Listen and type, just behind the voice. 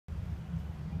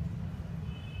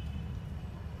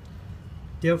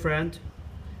Dear friend,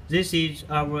 this is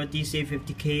our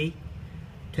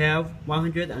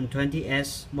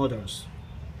DC50K-12120S models.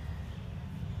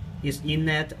 Its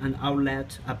inlet and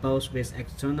outlet are both with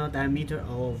external diameter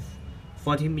of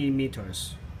 40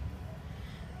 millimeters.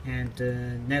 And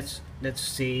let's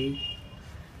see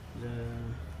the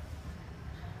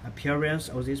appearance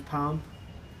of this pump.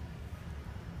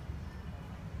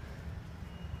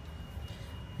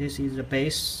 This is the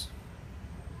base,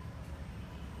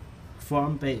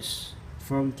 firm base,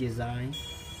 firm design,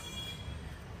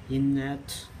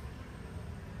 inlet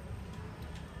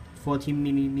 40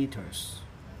 millimeters,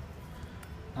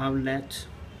 outlet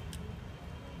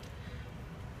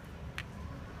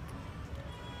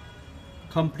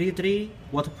completely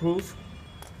waterproof,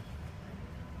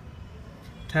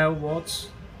 12 watts,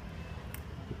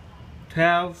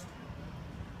 12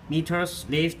 meters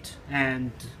lift,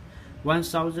 and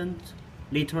 1000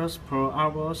 liters per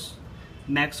hour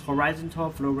max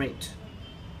horizontal flow rate.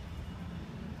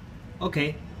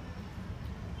 Okay,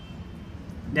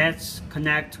 let's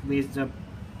connect with the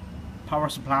power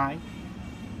supply.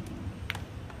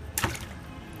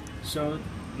 So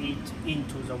it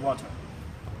into the water.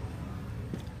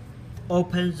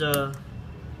 Open the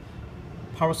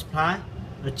power supply,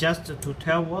 adjust to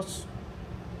 12 watts.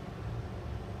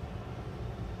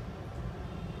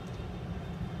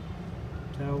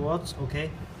 Okay.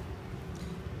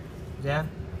 Then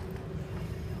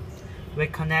we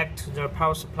connect the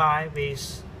power supply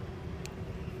with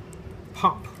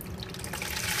pump.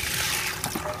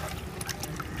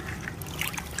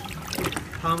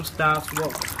 Pump starts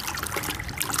work.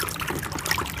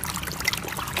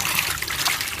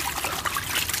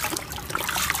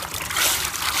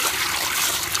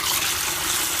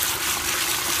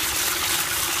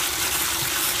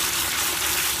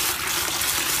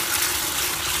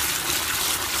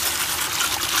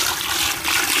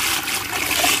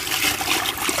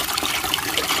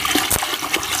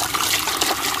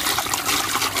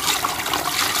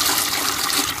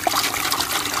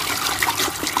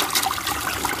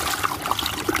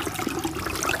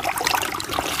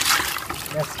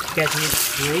 Let's get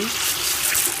it green.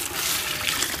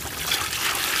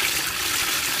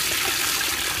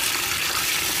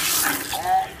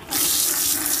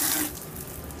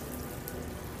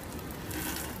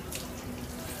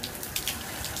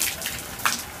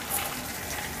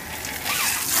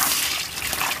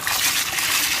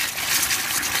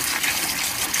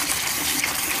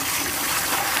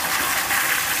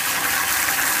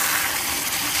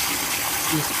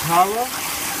 It's power.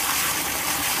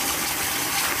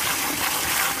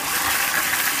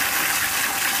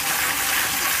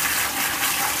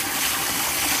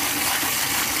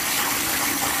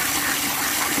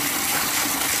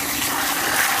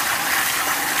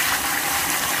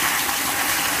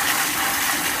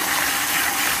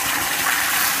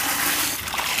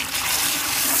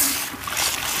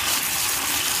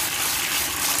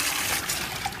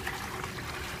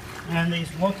 And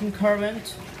its working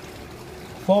current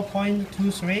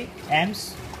 4.23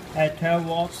 amps at 12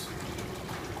 watts.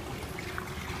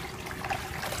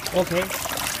 Okay.